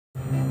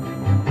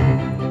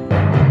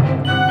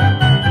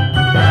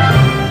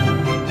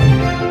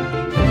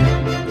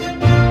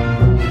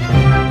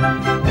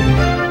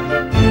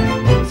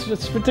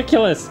It's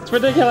ridiculous. It's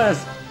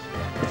ridiculous.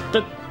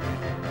 But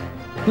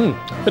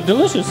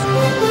delicious.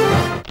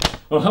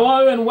 Well,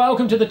 hello and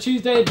welcome to the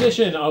Tuesday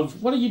edition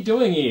of... What are you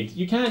doing, Ed?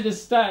 You can't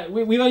just start...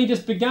 We've only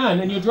just begun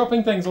and you're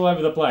dropping things all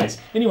over the place.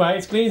 Anyway,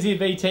 it's glennzb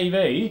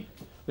TV,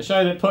 the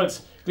show that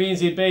puts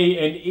glennzb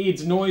and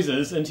Ed's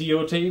noises into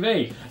your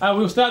TV.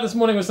 We'll start this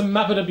morning with some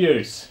Muppet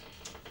abuse.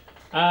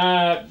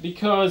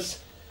 Because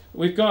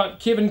we've got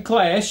Kevin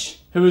Clash,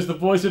 who is the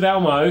voice of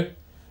Elmo.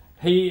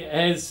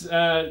 He's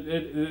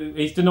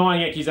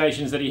denying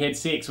accusations that he had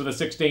sex with a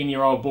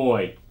 16-year-old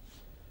boy.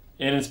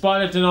 And in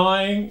spite of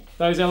denying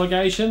those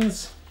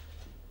allegations,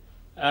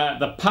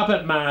 the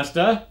Puppet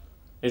Master,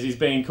 as he's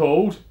being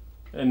called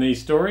in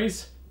these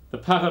stories, the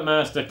Puppet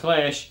Master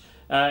Clash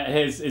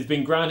has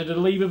been granted a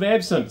leave of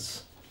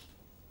absence.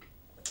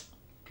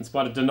 In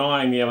spite of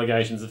denying the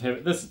allegations of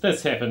him.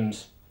 This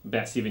happened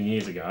about 7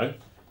 years ago.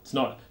 It's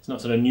not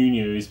sort of new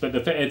news, but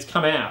it's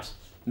come out.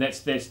 And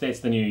that's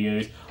the new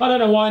news. I don't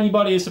know why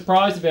anybody is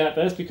surprised about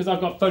this, because I've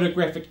got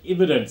photographic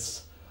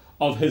evidence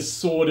of his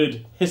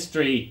sordid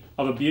history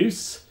of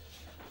abuse.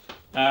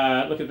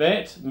 Look at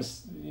that.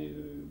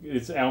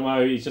 It's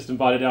Elmo. He's just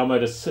invited Elmo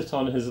to sit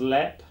on his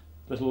lap.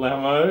 Little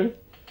Elmo.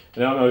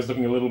 And Elmo's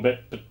looking a little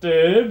bit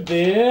perturbed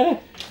there.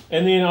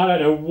 And then I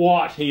don't know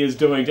what he is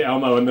doing to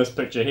Elmo in this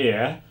picture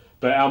here,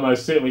 but Elmo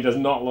certainly does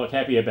not look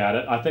happy about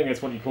it. I think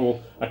that's what you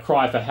call a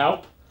cry for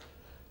help.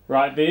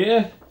 Right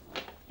there.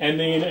 And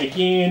then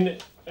again,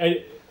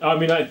 I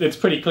mean, it's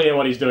pretty clear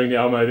what he's doing to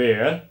Elmo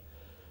there.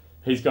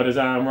 He's got his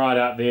arm right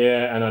up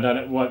there, and I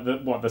don't know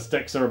what the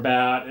sticks are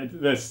about.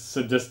 This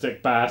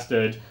sadistic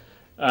bastard.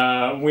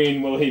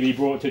 When will he be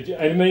brought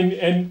to? I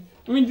mean,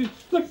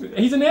 look,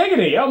 he's in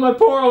agony. Elmo,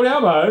 poor old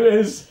Elmo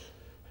is.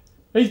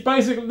 He's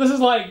basically.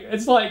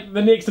 It's like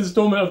the next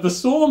installment of the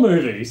Saw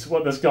movies.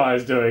 What this guy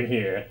is doing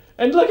here,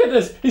 and look at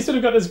this. He's sort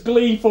of got this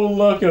gleeful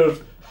look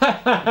of,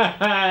 ha ha ha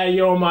ha,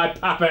 you're my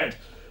puppet,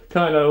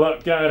 kind of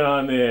look going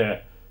on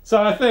there.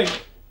 So I think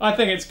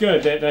it's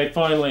good that they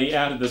finally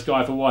outed this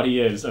guy for what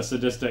he is, a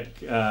sadistic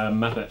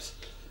Muppet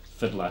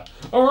fiddler.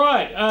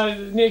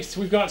 Alright, next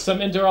we've got some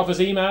inter-office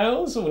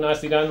emails. Oh,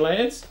 nicely done,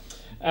 lads.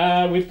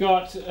 We've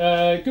got,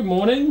 good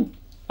morning.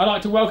 I'd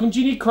like to welcome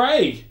Jenny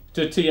Craig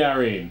to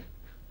TRN.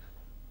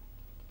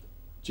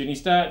 Jenny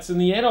starts in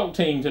the adult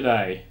team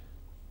today,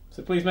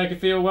 so please make her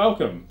feel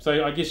welcome.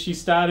 So I guess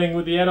she's starting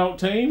with the adult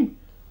team.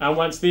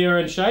 Once they're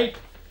in shape,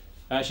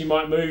 she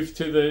might move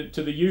to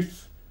the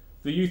youth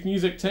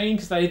music team,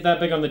 because they're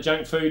big on the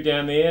junk food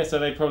down there, so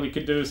they probably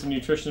could do with some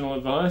nutritional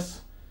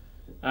advice.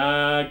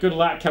 Good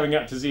luck coming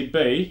up to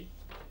ZB.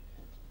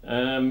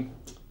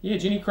 Yeah,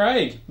 Jenny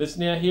Craig is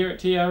now here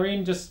at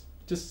TRN, just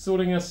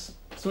sorting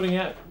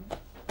out.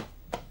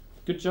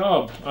 Good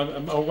job.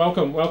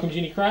 Welcome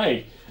Jenny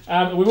Craig.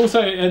 We've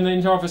also, in the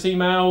inter-office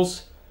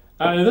emails,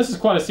 and this is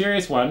quite a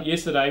serious one,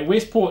 yesterday,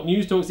 Westport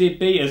News Talk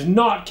ZB is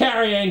not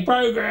carrying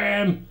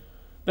program.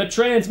 The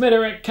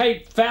transmitter at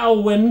Cape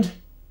Foulwind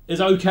is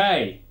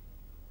okay.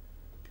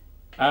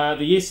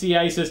 The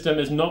SCA system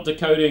is not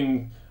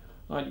decoding.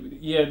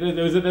 Yeah,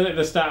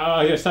 I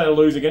started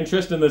losing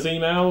interest in this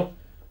email.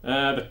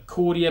 The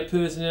Cordia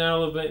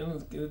personnel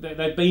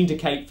they've been to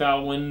Cape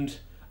Foulwind.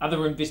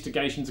 Other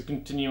investigations are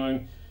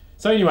continuing.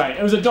 So anyway,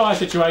 it was a dire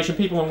situation.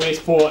 People in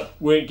Westport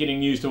weren't getting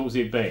News Talk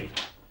ZB.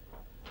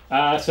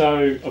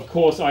 So of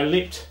course I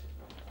leapt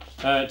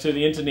to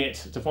the internet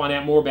to find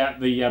out more about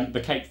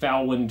the Cape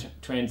Foulwind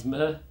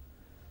transmitter.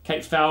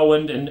 Cape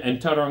Foulwind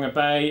and Tauranga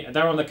Bay,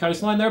 they're on the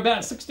coastline. They're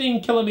about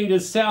 16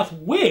 kilometres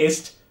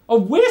southwest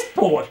of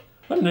Westport.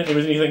 I didn't know there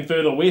was anything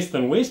further west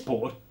than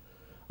Westport.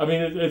 I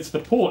mean, it's the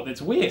port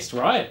that's west,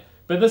 right?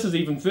 But this is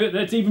even further.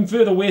 It's even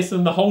further west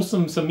than the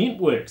Wholesome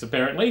Cement Works,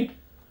 apparently.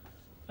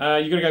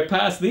 You've got to go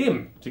past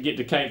them to get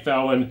to Cape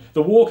Foulwind.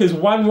 The walk is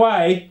one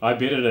way. I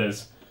bet it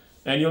is.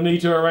 And you'll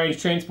need to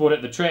arrange transport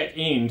at the track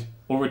end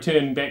or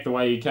return back the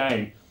way you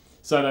came.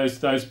 So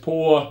those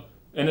poor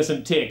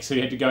innocent techs who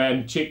had to go out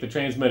and check the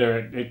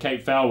transmitter at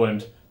Cape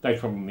Foulwind, they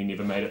probably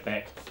never made it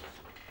back.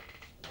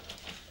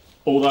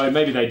 Although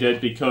maybe they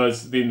did,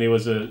 because then there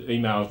was an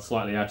email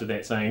slightly after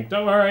that saying,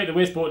 don't worry, the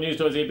Westport News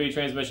Talk ZB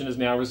transmission is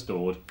now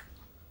restored.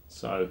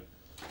 So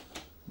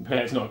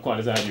perhaps not quite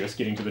as arduous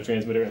getting to the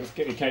transmitter at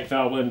Cape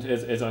Foulwind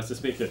as I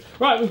suspected.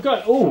 Right, we've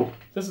got, oh,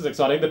 this is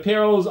exciting, The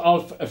Perils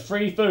of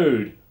Free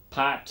Food,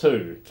 Part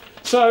 2.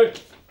 So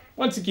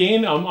once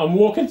again, I'm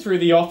walking through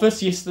the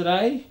office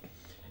yesterday,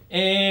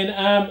 and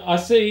I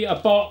see a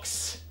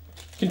box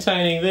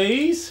containing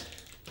these,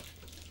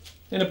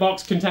 and a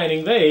box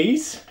containing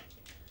these,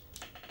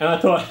 and I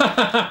thought, ha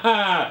ha ha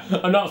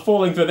ha, I'm not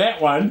falling for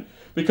that one,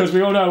 because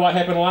we all know what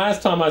happened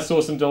last time I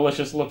saw some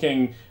delicious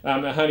looking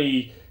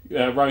honey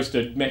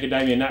roasted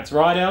macadamia nuts,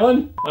 right,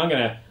 Alan? I'm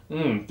gonna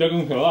dig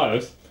into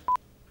those.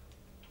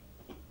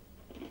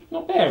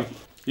 Not bad.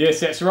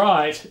 Yes, that's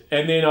right.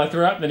 And then I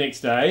threw up the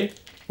next day,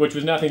 which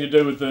was nothing to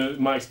do with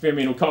my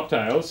experimental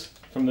cocktails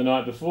from the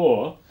night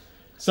before.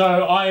 So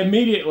I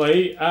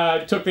immediately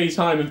took these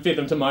home and fed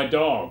them to my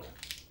dog.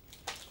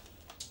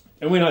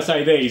 And when I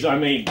say these, I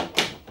mean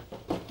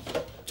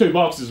 2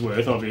 boxes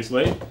worth,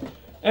 obviously.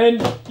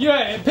 And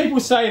yeah, people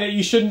say that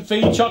you shouldn't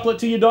feed chocolate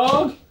to your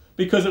dog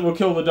because it will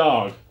kill the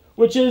dog,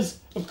 which is,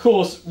 of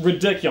course,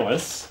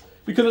 ridiculous.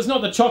 Because it's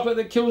not the chocolate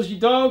that kills your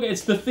dog,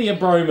 it's the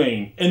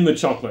theobromine in the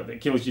chocolate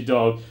that kills your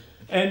dog.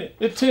 And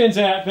it turns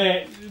out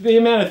that the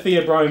amount of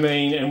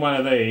theobromine in one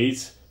of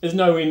these is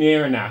nowhere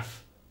near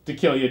enough to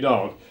kill your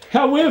dog.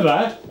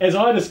 However, as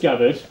I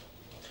discovered,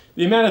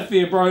 the amount of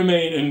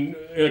theobromine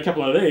in a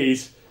couple of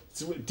these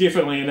is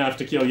definitely enough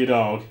to kill your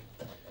dog.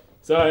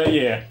 So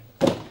yeah,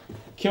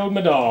 killed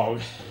my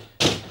dog.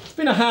 It's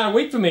been a hard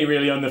week for me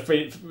really on the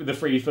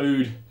free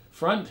food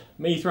front.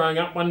 Me throwing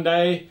up one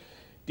day,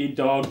 dead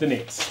dog the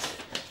next.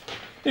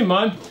 Never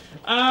mind.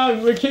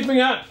 We're keeping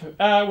up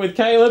with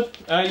Caleb.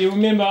 You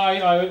remember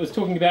I was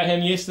talking about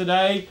him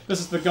yesterday.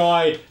 This is the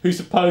guy who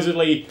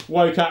supposedly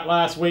woke up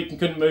last week and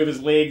couldn't move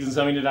his legs, and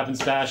so ended up in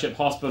Starship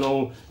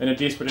Hospital in a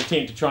desperate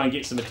attempt to try and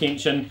get some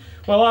attention.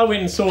 Well, I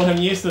went and saw him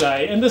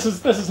yesterday, and this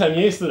is him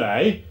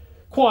yesterday.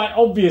 Quite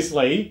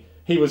obviously,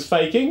 he was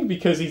faking,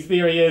 because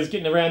there he is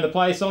getting around the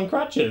place on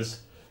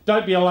crutches.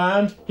 Don't be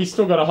alarmed, he's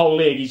still got a whole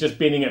leg, he's just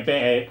bending it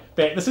back.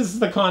 This is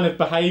the kind of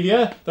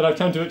behaviour that I've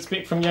come to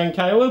expect from young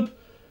Caleb.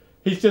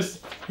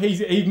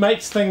 He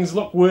makes things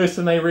look worse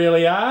than they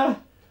really are.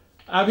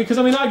 Because,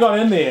 I mean, I got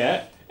in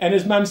there and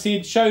his mum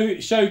said, show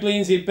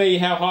glennzb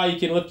how high you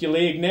can lift your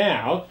leg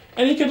now.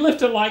 And he could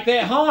lift it like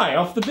that high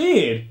off the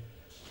bed.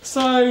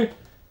 So,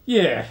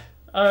 yeah.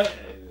 And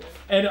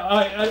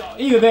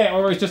either that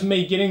or it was just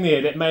me getting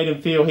there that made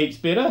him feel heaps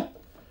better.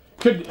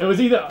 It was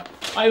either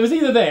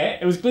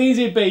that, it was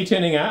glennzb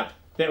turning up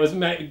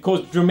that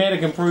caused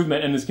dramatic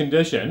improvement in his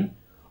condition,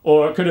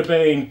 or it could have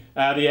been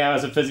the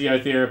hours of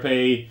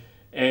physiotherapy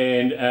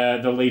and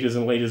the litres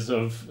and litres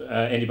of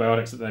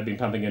antibiotics that they've been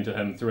pumping into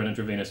him through an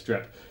intravenous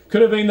drip.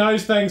 Could have been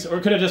those things, or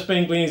it could have just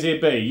been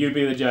glennzb. You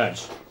be the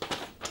judge.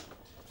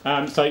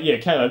 So yeah,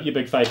 Caleb, you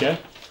big faker,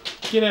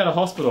 get out of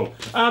hospital.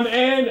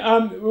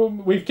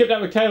 We've kept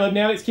up with Caleb.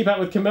 Now let's keep up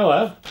with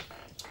Camilla.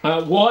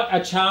 What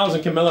are Charles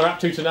and Camilla up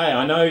to today?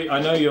 I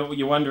know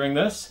you're wondering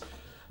this,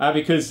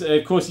 because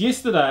of course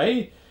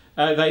yesterday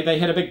they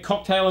had a big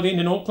cocktail event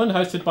in Auckland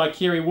hosted by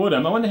Kerry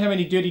Woodham. I wonder how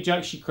many dirty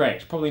jokes she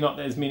cracked. Probably not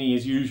as many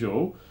as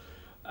usual.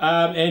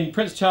 And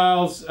Prince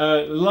Charles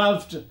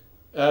loved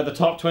the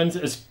Top Twins,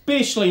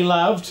 especially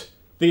loved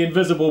the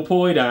invisible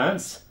poi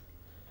dance.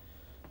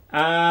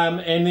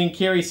 And then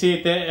Kerry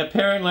said that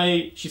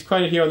apparently, she's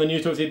quoted here on the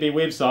News Talk ZB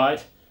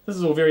website. This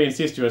is all very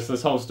incestuous,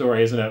 this whole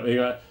story, isn't it? We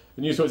got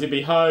the News Talk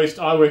ZB host,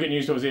 I work at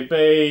News Talk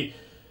ZB.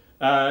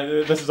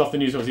 This is off the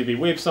News Talk ZB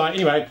website.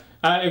 Anyway,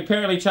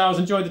 apparently Charles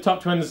enjoyed the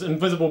Top Twins'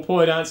 invisible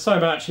poi dance so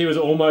much he was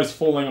almost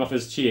falling off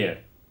his chair.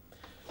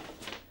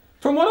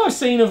 From what I've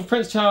seen of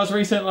Prince Charles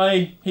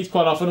recently, he's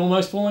quite often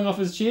almost falling off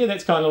his chair.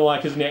 That's kind of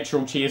like his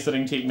natural chair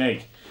sitting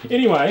technique.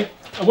 Anyway,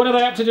 what are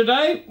they up to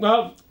today?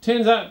 Well,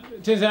 turns out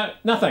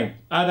nothing.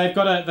 They've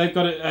got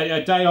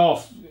a day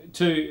off,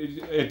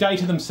 a day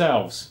to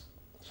themselves.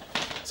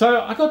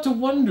 So I got to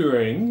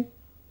wondering,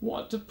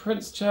 what do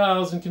Prince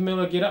Charles and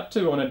Camilla get up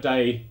to on a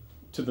day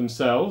to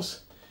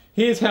themselves?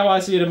 Here's how I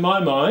see it in my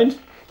mind.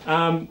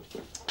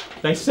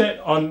 They sit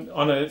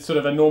on a sort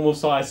of a normal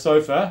sized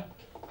sofa,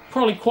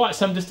 probably quite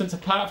some distance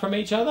apart from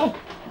each other.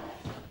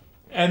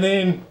 And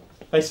then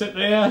they sit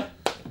there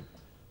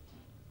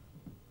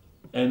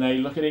and they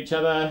look at each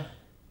other.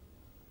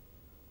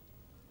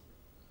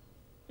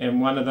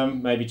 And one of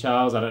them, maybe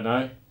Charles, I don't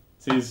know,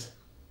 says,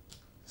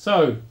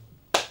 "So,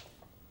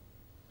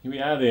 here we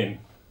are then."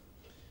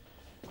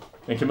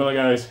 And Camilla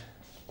goes,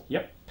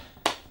 "Yep,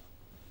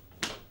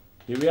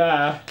 here we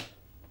are."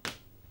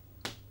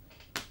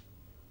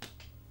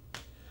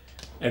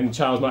 And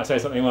Charles might say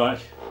something like,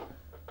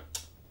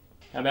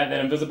 "How about that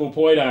invisible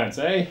poi dance,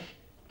 eh?"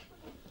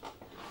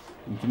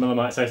 And Camilla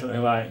might say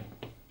something like,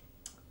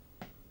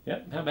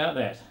 "Yep, how about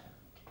that?"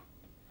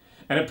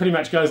 And it pretty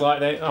much goes like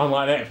that, on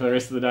like that for the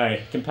rest of the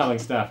day. Compelling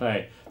stuff,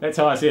 eh? That's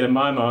how I see it in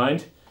my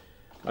mind.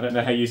 I don't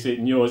know how you see it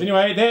in yours.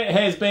 Anyway, that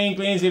has been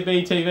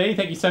glennzb TV.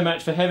 Thank you so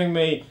much for having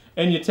me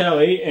in your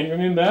telly. And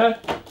remember,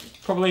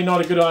 probably not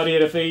a good idea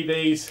to feed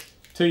these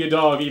to your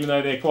dog, even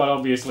though they're quite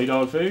obviously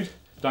dog food.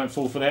 Don't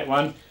fall for that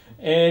one.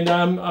 And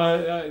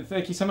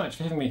thank you so much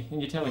for having me in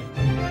your telly.